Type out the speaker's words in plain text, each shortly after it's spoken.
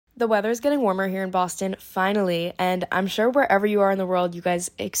The weather is getting warmer here in Boston, finally, and I'm sure wherever you are in the world, you guys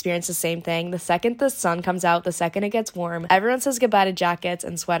experience the same thing. The second the sun comes out, the second it gets warm, everyone says goodbye to jackets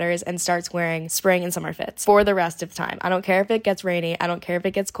and sweaters and starts wearing spring and summer fits for the rest of time. I don't care if it gets rainy. I don't care if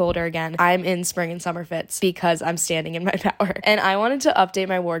it gets colder again. I'm in spring and summer fits because I'm standing in my power. And I wanted to update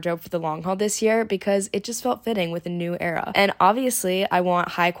my wardrobe for the long haul this year because it just felt fitting with a new era. And obviously, I want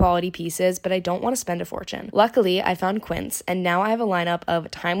high quality pieces, but I don't want to spend a fortune. Luckily, I found Quince, and now I have a lineup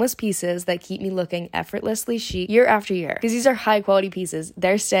of timeless pieces that keep me looking effortlessly chic year after year. Because these are high quality pieces,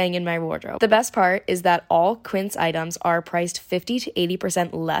 they're staying in my wardrobe. The best part is that all Quince items are priced 50 to 80%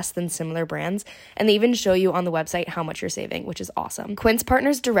 less than similar brands, and they even show you on the website how much you're saving, which is awesome. Quince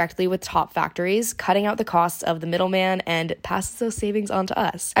partners directly with top factories, cutting out the costs of the middleman and passes those savings on to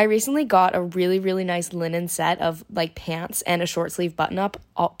us. I recently got a really nice linen set of like pants and a short sleeve button up,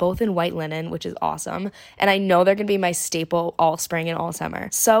 both in white linen, which is awesome. And I know they're gonna be my staple all spring and all summer.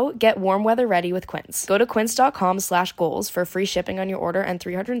 So get warm weather ready with Quince. Go to quince.com/goals for free shipping on your order and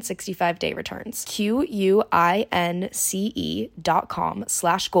 365-day returns.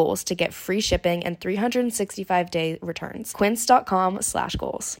 QUINCE.com/goals to get free shipping and 365-day returns.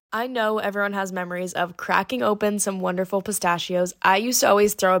 Quince.com/goals. I know everyone has memories of cracking open some wonderful pistachios. I used to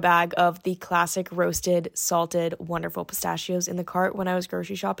always throw a bag of the classic roasted, salted, wonderful pistachios in the cart when I was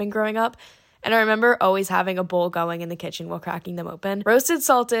grocery shopping growing up. And I remember always having a bowl going in the kitchen while cracking them open. Roasted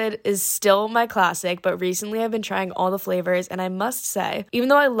salted is still my classic, but recently I've been trying all the flavors, and I must say, even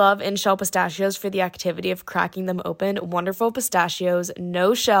though I love in-shell pistachios for the activity of cracking them open, Wonderful Pistachios,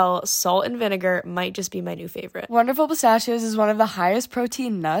 no shell, salt and vinegar might just be my new favorite. Wonderful Pistachios is one of the highest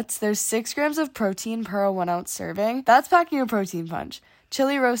protein nuts. There's 6 grams of protein per 1 ounce serving. That's packing a protein punch.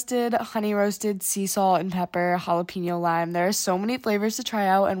 Chili roasted, honey roasted, sea salt and pepper, jalapeno lime. There are so many flavors to try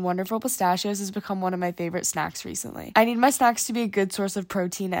out, and Wonderful Pistachios has become one of my favorite snacks recently. I need my snacks to be a good source of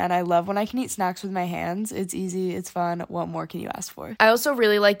protein, and I love when I can eat snacks with my hands. It's easy, it's fun. What more can you ask for? I also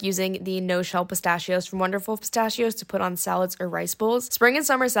really like using the no-shell pistachios from Wonderful Pistachios to put on salads or rice bowls. Spring and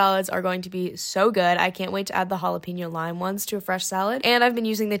summer salads are going to be so good. I can't wait to add the jalapeno lime ones to a fresh salad, and I've been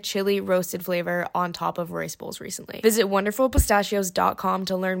using the chili roasted flavor on top of rice bowls recently. Visit wonderfulpistachios.com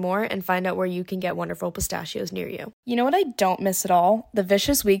to learn more and find out where you can get Wonderful Pistachios near you. You know what I don't miss at all? The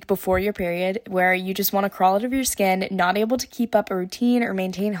vicious week before your period where you just want to crawl out of your skin, not able to keep up a routine or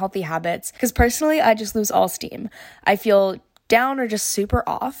maintain healthy habits. Because personally, I just lose all steam. I feel down or just super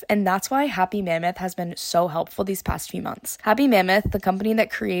off, and that's why Happy Mammoth has been so helpful these past few months. Happy Mammoth, the company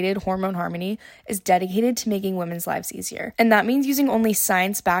that created Hormone Harmony, is dedicated to making women's lives easier. And that means using only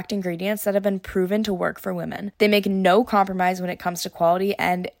science-backed ingredients that have been proven to work for women. They make no compromise when it comes to quality,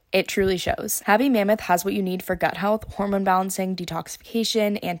 and it truly shows. Happy Mammoth has what you need for gut health, hormone balancing,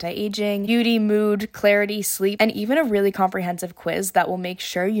 detoxification, anti-aging, beauty, mood, clarity, sleep, and even a really comprehensive quiz that will make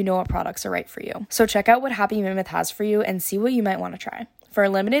sure you know what products are right for you. So check out what Happy Mammoth has for you and see what you might want to try. For a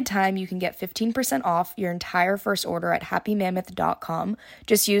limited time, you can get 15% off your entire first order at happymammoth.com.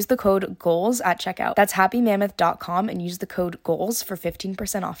 Just use the code GOALS at checkout. That's happymammoth.com and use the code GOALS for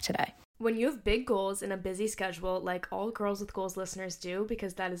 15% off today. When you have big goals and a busy schedule, like all Girls with Goals listeners do,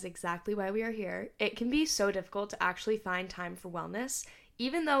 because that is exactly why we are here, it can be so difficult to actually find time for wellness.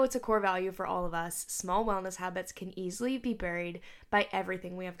 Even though it's a core value for all of us, small wellness habits can easily be buried by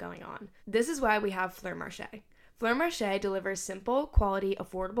everything we have going on. This is why we have Fleur Marché. Fleur Marché delivers simple, quality,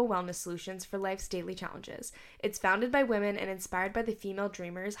 affordable wellness solutions for life's daily challenges. It's founded by women and inspired by the female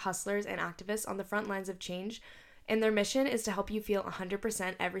dreamers, hustlers, and activists on the front lines of change. And their mission is to help you feel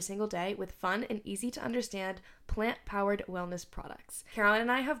 100% every single day with fun and easy-to-understand plant-powered wellness products. Caroline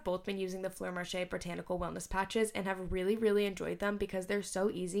and I have both been using the Fleur Marché Botanical Wellness Patches and have really enjoyed them because they're so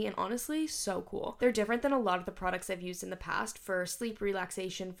easy and honestly so cool. They're different than a lot of the products I've used in the past for sleep,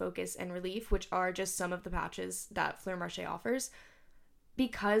 relaxation, focus, and relief, which are just some of the patches that Fleur Marché offers.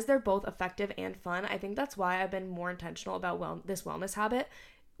 Because they're both effective and fun, I think that's why I've been more intentional about this wellness habit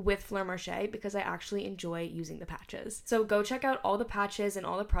with Fleur Marché, because I actually enjoy using the patches. So go check out all the patches and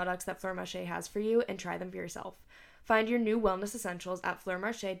all the products that Fleur Marché has for you and try them for yourself. Find your new wellness essentials at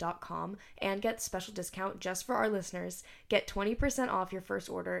fleurmarche.com and get special discount just for our listeners. Get 20% off your first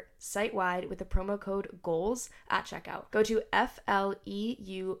order site-wide with the promo code GOALS at checkout. Go to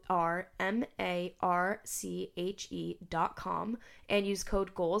fleurmarche.com and use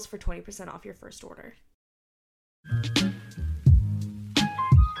code GOALS for 20% off your first order.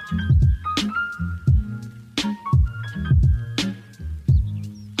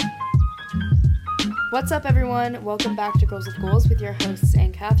 What's up, everyone? Welcome back to Girls with Goals with your hosts,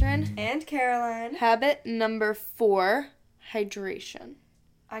 Anne Catherine and Caroline. Habit number 4, hydration.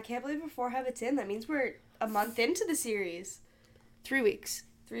 I can't believe we're 4 habits in. That means we're a month into the series. 3 weeks.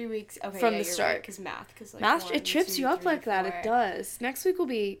 3 weeks. Okay, from yeah, the you're start. Because math. Cause, like, Math, 1, it trips 2, you up 3, like that. 4. It does. Next week will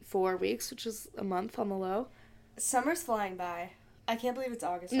be 4 weeks, which is a month on the low. Summer's flying by. I can't believe it's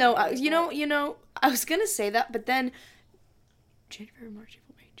August. No, already, you know, I was going to say that, but then January, March,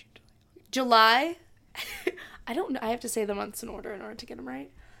 April, May, June, July. I don't know. I have to say the months in order to get them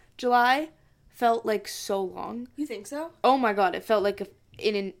right. July felt like so long. You think so? Oh my god, it felt like an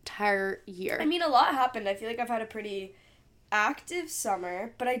entire year. I mean, a lot happened. I feel like I've had a pretty active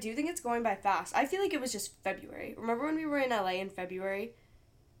summer, but I do think it's going by fast. I feel like it was just February. Remember when we were in LA in February?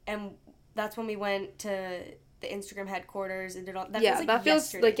 And that's when we went to the Instagram headquarters and did all that. Yeah, feels that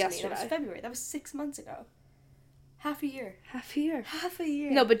feels like yesterday. That was February. That was 6 months ago. Half a year. Half a year. Half a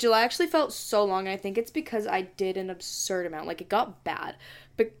year. No, but July actually felt so long. I think it's because I did an absurd amount. Like, it got bad.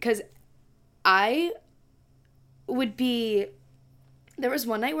 Because I would be... There was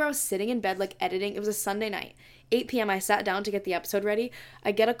one night where I was sitting in bed, like, editing. It was a Sunday night. 8 p.m. I sat down to get the episode ready.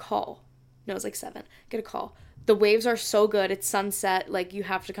 I get a call. No, it was like 7. Get a call. The waves are so good. It's sunset. Like, you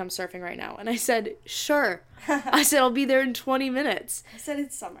have to come surfing right now. And I said, sure. I said, I'll be there in 20 minutes. I said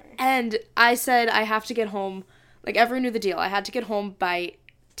it's summer. And I said, I have to get home. Like, everyone knew the deal. I had to get home by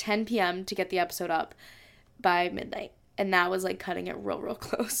 10 p.m. to get the episode up by midnight. And that was, like, cutting it real, real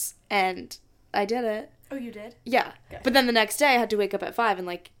close. And I did it. Oh, you did? Yeah. Good. But then the next day, I had to wake up at 5 and,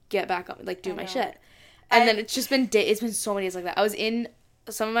 like, get back on, like, do my shit. And then it's just been, it's been so many days like that. I was in,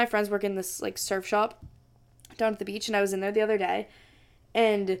 some of my friends work in this, like, surf shop down at the beach. And I was in there the other day.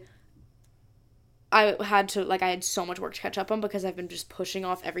 And I had to, like, I had so much work to catch up on because I've been just pushing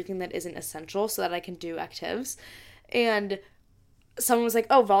off everything that isn't essential so that I can do actives. And someone was like,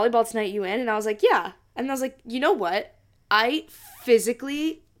 oh, volleyball tonight, you in? And I was like, yeah. And I was like, you know what? I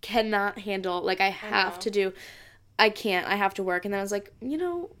physically cannot handle, like, I have to do, I can't, I have to work. And then I was like, you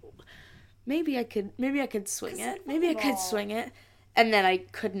know, maybe I could swing it. Maybe I could swing it. And then I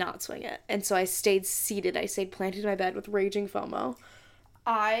could not swing it. And so I stayed seated. I stayed planted in my bed with raging FOMO.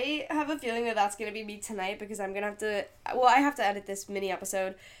 I have a feeling that that's going to be me tonight because I'm going to have to... Well, I have to edit this mini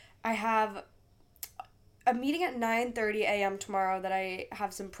episode. I have a meeting at 9:30 a.m. tomorrow that I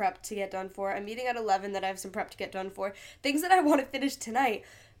have some prep to get done for. A meeting at 11 that I have some prep to get done for. Things that I want to finish tonight.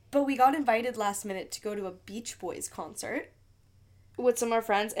 But we got invited last minute to go to a Beach Boys concert. With some of our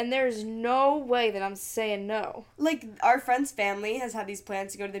friends, and there's no way that I'm saying no. Like, our friend's family has had these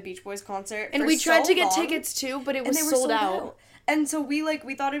plans to go to the Beach Boys concert and we tried to get tickets too, but it was sold out. And so we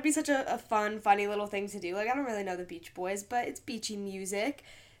thought it'd be such a fun, funny little thing to do. Like, I don't really know the Beach Boys, but it's beachy music.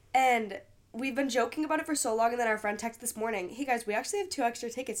 And we've been joking about it for so long, and then our friend texted this morning, hey guys, we actually have 2 extra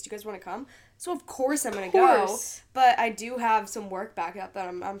tickets. Do you guys want to come? So of course I'm going to go. But I do have some work back up that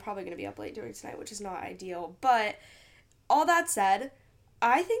I'm probably going to be up late doing tonight, which is not ideal. But all that said,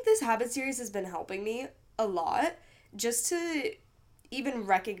 I think this habit series has been helping me a lot just to even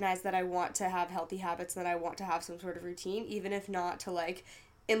recognize that I want to have healthy habits, that I want to have some sort of routine, even if not to, like,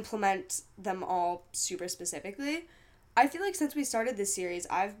 implement them all super specifically. I feel like since we started this series,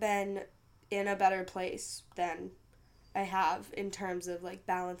 I've been in a better place than I have in terms of, like,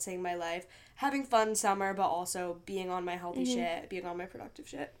 balancing my life, having fun summer, but also being on my healthy shit, being on my productive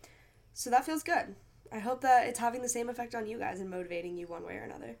shit. So that feels good. I hope that it's having the same effect on you guys and motivating you one way or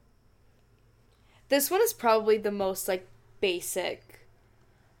another. This one is probably the most, like, basic,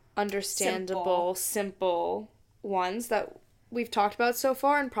 understandable, simple ones that we've talked about so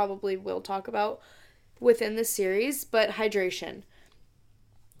far and probably will talk about within the series, but hydration.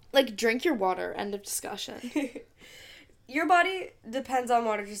 Like, drink your water, end of discussion. Your body depends on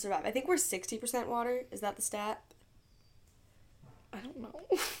water to survive. I think we're 60% water. Is that the stat? I don't know.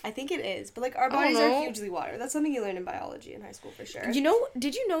 I think it is. But, like, our bodies are hugely water. That's something you learn in biology in high school for sure. You know,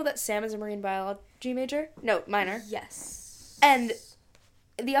 did you know that Sam is a marine biology major? No, minor. Yes. And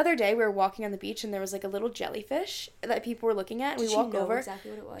the other day we were walking on the beach and there was, like, a little jellyfish that people were looking at, and we walked over.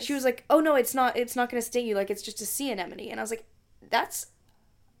 Exactly what it was? She was like, oh no, it's not gonna sting you, like, it's just a sea anemone. And I was like, that's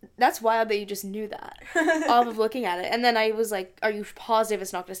wild that you just knew that off of looking at it. And then I was like, are you positive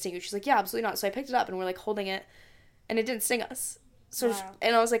it's not gonna sting you? She's like, yeah, absolutely not. So I picked it up and we're, like, holding it and it didn't sting us. So wow.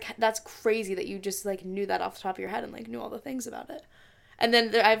 And I was like, that's crazy that you just, like, knew that off the top of your head and, like, knew all the things about it. And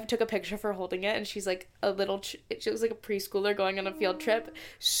then I took a picture of her holding it, and she's, like, she was, like, a preschooler going on a field trip.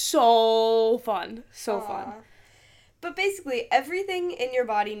 So fun. So fun. But basically, everything in your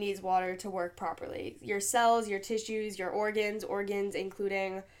body needs water to work properly. Your cells, your tissues, your organs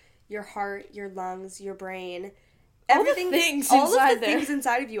including your heart, your lungs, your brain. All the things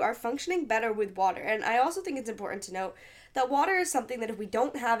inside of you are functioning better with water. And I also think it's important to note that water is something that if we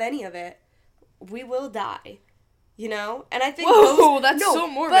don't have any of it, we will die. you know? And I think that's so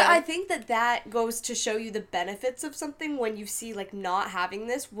morbid. But I think that goes to show you the benefits of something when you see, like, not having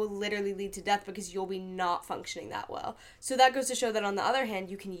this will literally lead to death because you'll be not functioning that well. So that goes to show that, on the other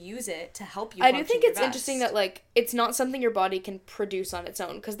hand, you can use it to help you function I do think your it's best. interesting that, like, it's not something your body can produce on its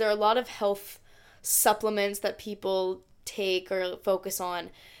own, because there are a lot of health supplements that people take or focus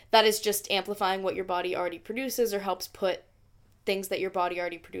on that is just amplifying what your body already produces or helps put things that your body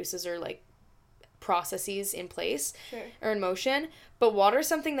already produces or, like, processes in place or in motion. But water is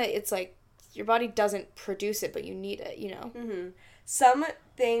something that it's like your body doesn't produce it, but you need it, you know? Mm-hmm. Some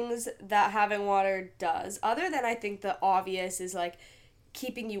things that having water does, other than I think the obvious, is like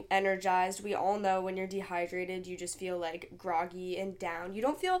keeping you energized. We all know when you're dehydrated, you just feel like groggy and down. You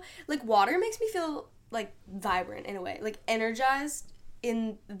don't feel like water makes me feel like vibrant in a way, like energized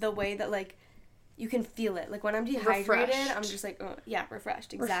in the way that like you can feel it. Like when I'm dehydrated, refreshed. I'm just like, oh, yeah,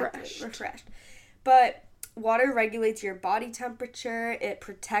 refreshed. Exactly. Refreshed. But water regulates your body temperature. It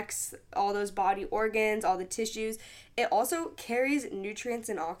protects all those body organs, all the tissues. It also carries nutrients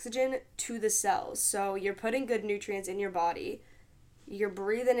and oxygen to the cells. So you're putting good nutrients in your body. You're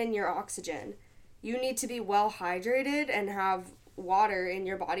breathing in your oxygen. You need to be well hydrated and have water in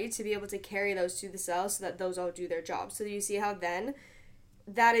your body to be able to carry those to the cells so that those all do their job. So you see how then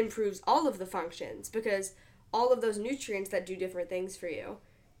that improves all of the functions, because all of those nutrients that do different things for you,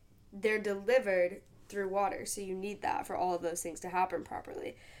 they're delivered through water, so you need that for all of those things to happen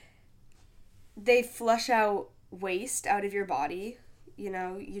properly. They flush out waste out of your body. You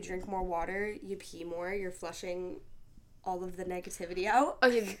know, you drink more water, you pee more, you're flushing all of the negativity out.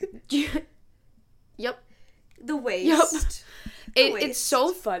 Okay. Yep. The waste. Yep. It's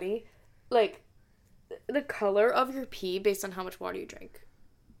so funny, like, the color of your pee based on how much water you drink,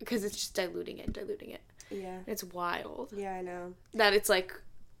 because it's just diluting it. Yeah. It's wild. Yeah, I know. That it's like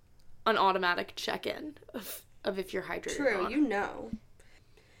an automatic check-in of if you're hydrated True, or not. You know.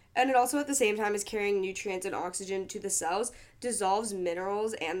 And it also, at the same time as carrying nutrients and oxygen to the cells, dissolves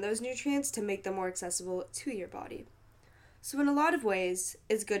minerals and those nutrients to make them more accessible to your body. So in a lot of ways,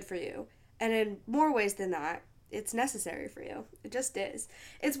 it's good for you. And in more ways than that, it's necessary for you. It just is.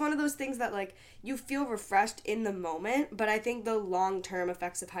 It's one of those things that, like, you feel refreshed in the moment, but I think the long-term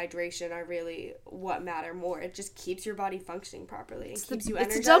effects of hydration are really what matter more. It just keeps your body functioning properly. It keeps you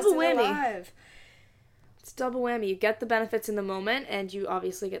energized and alive. It's a double whammy. You get the benefits in the moment, and you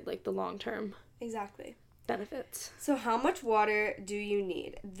obviously get, like, the long-term benefits. So how much water do you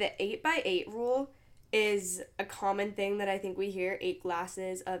need? The 8x8 rule is a common thing that I think we hear, 8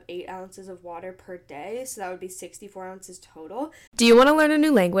 glasses of 8 ounces of water per day. So that would be 64 ounces total. Do you want to learn a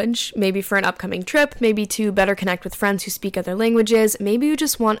new language? Maybe for an upcoming trip, maybe to better connect with friends who speak other languages, maybe you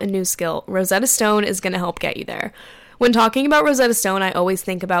just want a new skill. Rosetta Stone is going to help get you there. When talking about Rosetta Stone, I always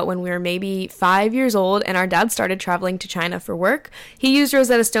think about when we were maybe 5 years old and our dad started traveling to China for work. He used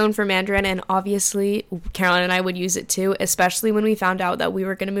Rosetta Stone for Mandarin, and obviously Caroline and I would use it too, especially when we found out that we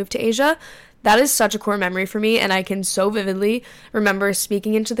were going to move to Asia. That is such a core memory for me, and I can so vividly remember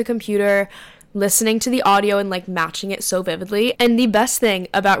speaking into the computer, listening to the audio, and, like, matching it so vividly. And the best thing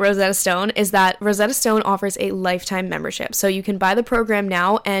about Rosetta Stone is that Rosetta Stone offers a lifetime membership. So you can buy the program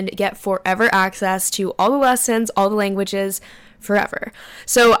now and get forever access to all the lessons, all the languages, forever.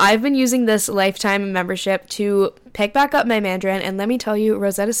 So I've been using this lifetime membership to pick back up my Mandarin, and let me tell you,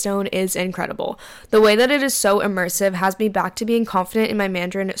 Rosetta Stone is incredible. The way that it is so immersive has me back to being confident in my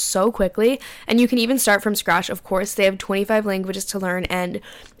Mandarin so quickly, and you can even start from scratch. Of course, they have 25 languages to learn, and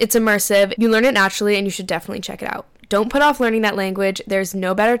it's immersive. You learn it naturally, and you should definitely check it out. Don't put off learning that language. There's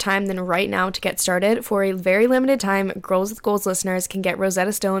no better time than right now to get started. For a very limited time, Girls with Goals listeners can get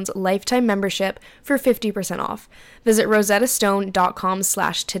Rosetta Stone's lifetime membership for 50% off. Visit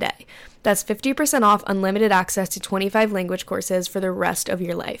rosettastone.com/today. That's 50% off unlimited access to 25 language courses for the rest of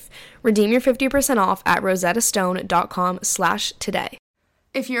your life. Redeem your 50% off at rosettastone.com/today.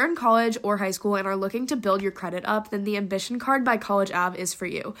 If you're in college or high school and are looking to build your credit up, then the Ambition Card by College Ave is for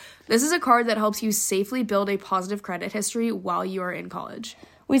you. This is a card that helps you safely build a positive credit history while you are in college.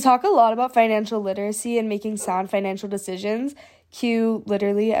 We talk a lot about financial literacy and making sound financial decisions. Cue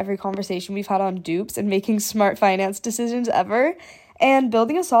literally every conversation we've had on dupes and making smart finance decisions ever. And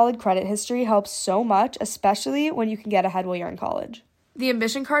building a solid credit history helps so much, especially when you can get ahead while you're in college. The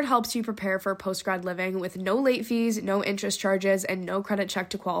Ambition Card helps you prepare for post-grad living with no late fees, no interest charges, and no credit check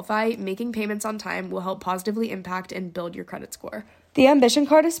to qualify. Making payments on time will help positively impact and build your credit score. The Ambition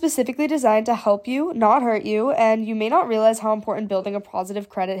Card is specifically designed to help you, not hurt you, and you may not realize how important building a positive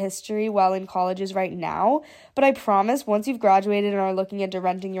credit history while in college is right now, but I promise once you've graduated and are looking into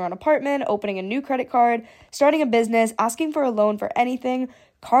renting your own apartment, opening a new credit card, starting a business, asking for a loan for anything,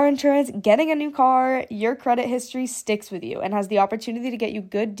 car insurance, getting a new car, your credit history sticks with you and has the opportunity to get you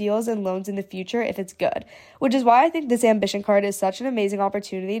good deals and loans in the future if it's good, which is why I think this Ambition Card is such an amazing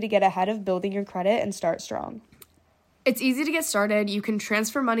opportunity to get ahead of building your credit and start strong. It's easy to get started. You can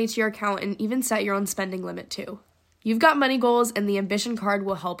transfer money to your account and even set your own spending limit too. You've got money goals and the Ambition Card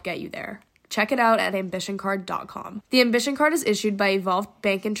will help get you there. Check it out at ambitioncard.com. The Ambition Card is issued by Evolved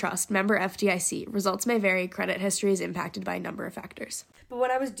Bank and Trust, member FDIC. Results may vary. Credit history is impacted by a number of factors. But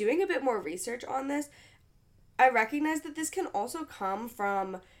when I was doing a bit more research on this, I recognized that this can also come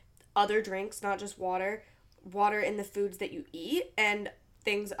from other drinks, not just water in the foods that you eat, and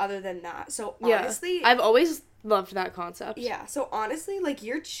things other than that. So honestly, I've always loved that concept. Yeah, so honestly, like,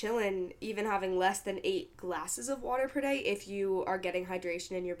 you're chilling even having less than 8 glasses of water per day if you are getting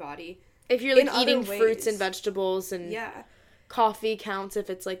hydration in your body. If you're, like, eating fruits and vegetables and yeah. Coffee counts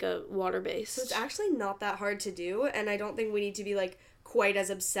if it's, like, a water-based. So it's actually not that hard to do, and I don't think we need to be, like, quite as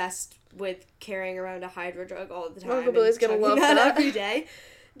obsessed with carrying around a Hydro drug all the time. Uncle Billy's gonna love that every day.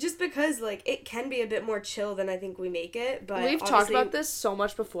 Just because, like, it can be a bit more chill than I think we make it, but we've talked about this so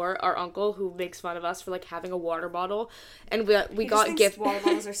much before. Our uncle, who makes fun of us for, like, having a water bottle, and we got gift water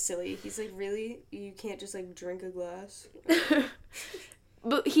bottles are silly. He's like, really? You can't just, like, drink a glass?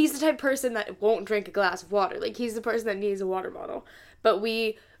 But he's the type of person that won't drink a glass of water. Like, he's the person that needs a water bottle. But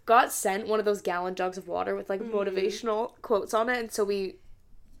we got sent one of those gallon jugs of water with, like, motivational quotes on it, and so we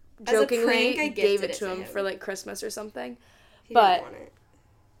jokingly gave it to him for, like, Christmas or something. He didn't want it.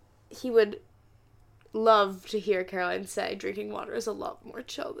 He would love to hear Caroline say drinking water is a lot more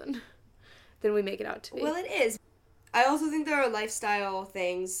chill than we make it out to be. Well, it is. I also think there are lifestyle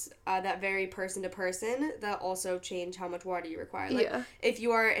things that vary person to person that also change how much water you require. Like, if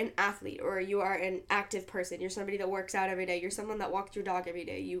you are an athlete or you are an active person, you're somebody that works out every day, you're someone that walks your dog every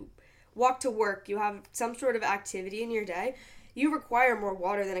day, you walk to work, you have some sort of activity in your day, you require more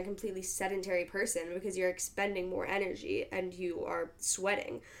water than a completely sedentary person because you're expending more energy and you are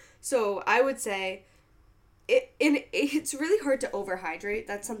sweating. So I would say it's really hard to overhydrate.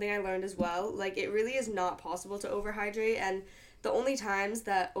 That's something I learned as well. Like, it really is not possible to overhydrate, and the only times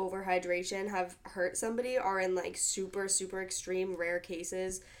that overhydration have hurt somebody are in, like, super, super extreme rare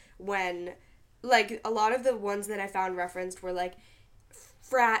cases when, like, a lot of the ones that I found referenced were, like,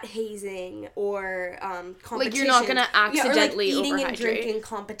 frat hazing or competition. Like, you're not gonna accidentally or, like, eating overhydrate. And drinking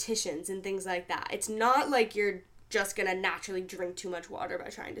competitions and things like that. It's not like you're just gonna naturally drink too much water by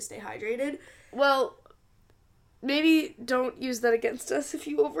trying to stay hydrated. Well, maybe don't use that against us if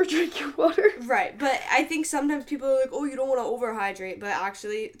you overdrink your water. Right, but I think sometimes people are like, oh, you don't want to overhydrate, but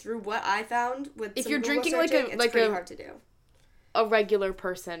actually, through what I found with if some you're Google drinking searching, like it's pretty hard to do. A regular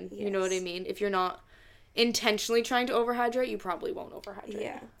person, yes. You know what I mean? If you're not intentionally trying to overhydrate, you probably won't overhydrate.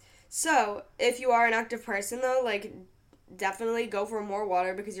 Yeah. So, if you are an active person, though, like, definitely go for more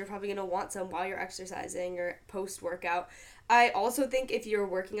water because you're probably going to want some while you're exercising or post-workout. I also think if you're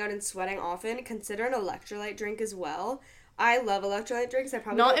working out and sweating often, consider an electrolyte drink as well. I love electrolyte drinks. I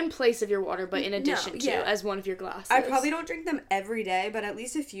probably not in place of your water, but in addition to, as one of your glasses. I probably don't drink them every day, but at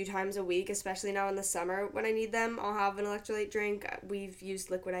least a few times a week, especially now in the summer when I need them. I'll have an electrolyte drink. We've used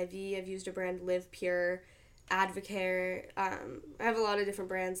Liquid IV. I've used a brand, Live Pure, Advocare. I have a lot of different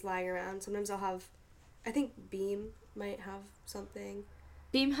brands lying around. Sometimes I'll have, I think Beam might have something.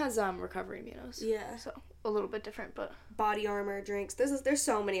 Beam has recovery aminos. Yeah. So a little bit different, but Body Armor drinks. There's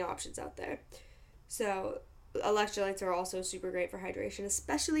so many options out there. So electrolytes are also super great for hydration,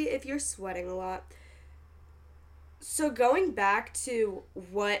 especially if you're sweating a lot. So going back to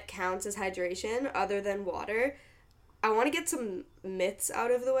what counts as hydration other than water, I want to get some myths out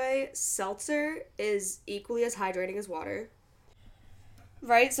of the way. Seltzer is equally as hydrating as water.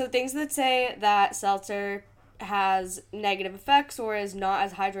 Right? So things that say that seltzer has negative effects or is not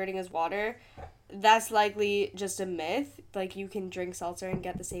as hydrating as water, that's likely just a myth. Like, you can drink seltzer and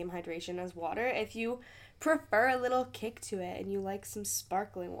get the same hydration as water if you prefer a little kick to it and you like some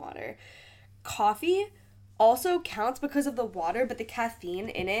sparkling water. Coffee also counts because of the water, but the caffeine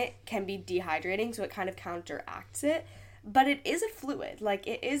in it can be dehydrating, so it kind of counteracts it. But it is a fluid. Like,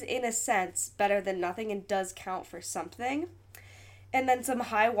 it is, in a sense, better than nothing and does count for something. And then some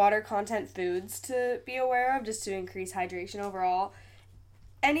high water content foods to be aware of just to increase hydration overall.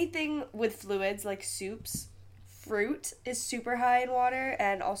 Anything with fluids like soups, fruit is super high in water,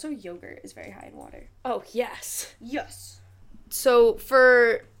 and also yogurt is very high in water. oh, yes. Yes. So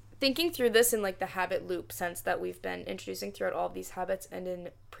for thinking through this in, like, the habit loop sense that we've been introducing throughout all of these habits and in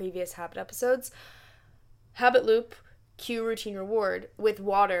previous habit episodes, habit loop, cue, routine, reward. With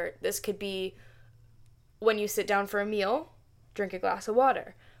water, this could be when you sit down for a meal, drink a glass of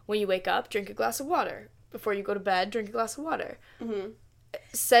water. When you wake up, drink a glass of water. Before you go to bed, drink a glass of water. Mm-hmm.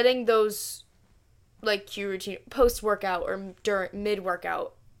 Setting those, like, cue, routine, post-workout or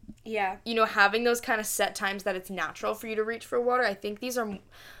mid-workout. Yeah. You know, having those kind of set times that it's natural for you to reach for water. I think these are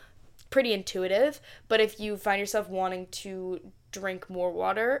pretty intuitive, but if you find yourself wanting to drink more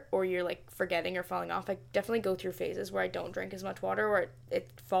water or you're, like, forgetting or falling off, I definitely go through phases where I don't drink as much water or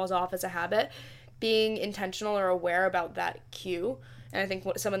it falls off as a habit. Being intentional or aware about that cue, and I think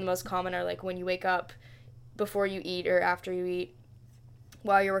some of the most common are, like, when you wake up, before you eat or after you eat,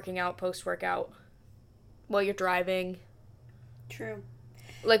 while you're working out, post-workout, while you're driving. True.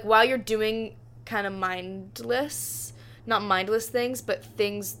 Like, while you're doing kind of not mindless things, but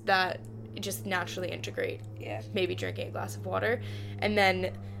things that just naturally integrate. Yeah. Maybe drinking a glass of water. And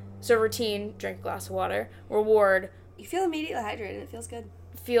then, so routine, drink a glass of water. Reward. You feel immediately hydrated. It feels good.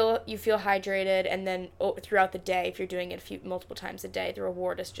 You feel hydrated, and then throughout the day, if you're doing it multiple times a day, the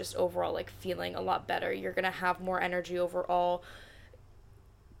reward is just overall, like, feeling a lot better. You're going to have more energy overall.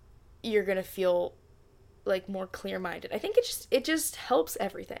 You're going to feel, like, more clear-minded. I think it just helps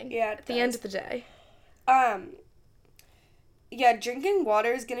everything. Yeah, at the end of the day. Yeah, drinking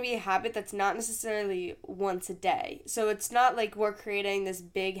water is going to be a habit that's not necessarily once a day. So it's not like we're creating this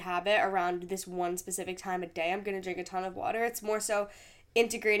big habit around this one specific time a day. I'm going to drink a ton of water. It's more so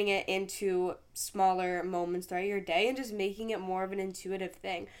integrating it into smaller moments throughout your day and just making it more of an intuitive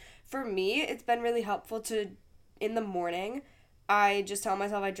thing. For me, it's been really helpful to, in the morning, I just tell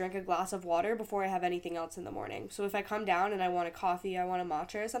myself I drink a glass of water before I have anything else in the morning. So if I come down and I want a coffee, I want a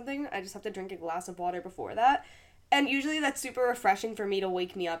matcha or something, I just have to drink a glass of water before that. And usually that's super refreshing for me to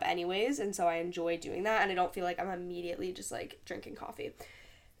wake me up anyways, and so I enjoy doing that, and I don't feel like I'm immediately just, like, drinking coffee.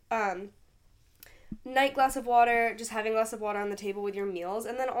 Night glass of water, just having a glass of water on the table with your meals,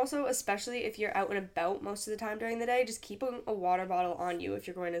 and then also, especially if you're out and about most of the time during the day, just keep a water bottle on you. If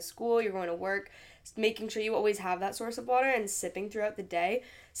you're going to school, you're going to work, making sure you always have that source of water and sipping throughout the day.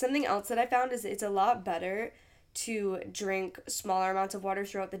 Something else that I found is it's a lot better to drink smaller amounts of water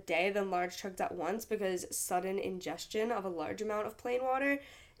throughout the day than large chugs at once, because sudden ingestion of a large amount of plain water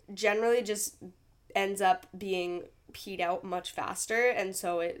generally just ends up being peed out much faster, and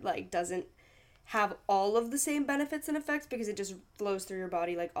so it, like, doesn't have all of the same benefits and effects because it just flows through your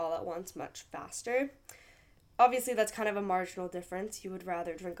body, like, all at once much faster. Obviously, that's kind of a marginal difference. You would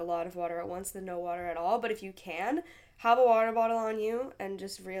rather drink a lot of water at once than no water at all, but if you can, have a water bottle on you and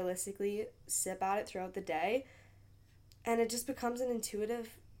just realistically sip at it throughout the day, and it just becomes an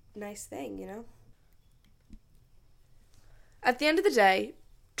intuitive, nice thing, you know? At the end of the day,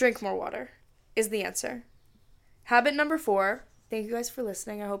 drink more water is the answer. Habit number 4, thank you guys for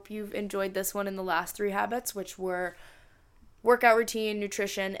listening. I hope you've enjoyed this one in the last 3 habits, which were workout routine,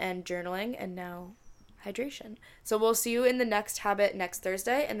 nutrition, and journaling, and now hydration. So we'll see you in the next habit next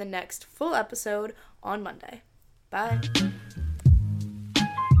Thursday and the next full episode on Monday. Bye.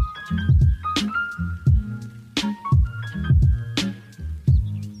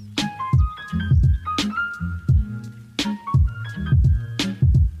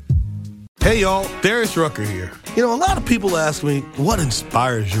 Hey y'all, Darius Rucker here. You know, a lot of people ask me, what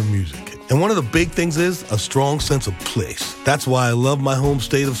inspires your music? And one of the big things is a strong sense of place. That's why I love my home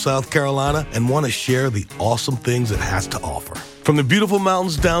state of South Carolina and want to share the awesome things it has to offer. From the beautiful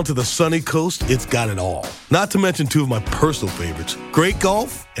mountains down to the sunny coast, it's got it all. Not to mention 2 of my personal favorites, great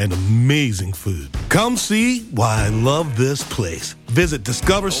golf and amazing food. Come see why I love this place. Visit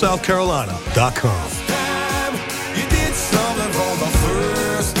discoversouthcarolina.com.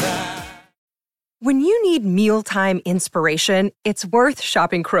 When you need mealtime inspiration, it's worth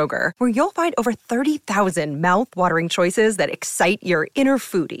shopping Kroger, where you'll find over 30,000 mouth-watering choices that excite your inner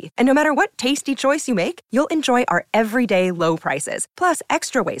foodie. And no matter what tasty choice you make, you'll enjoy our everyday low prices, plus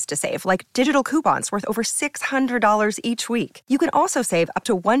extra ways to save, like digital coupons worth over $600 each week. You can also save up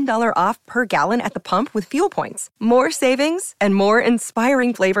to $1 off per gallon at the pump with fuel points. More savings and more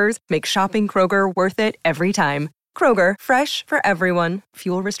inspiring flavors make shopping Kroger worth it every time. Kroger, fresh for everyone.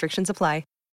 Fuel restrictions apply.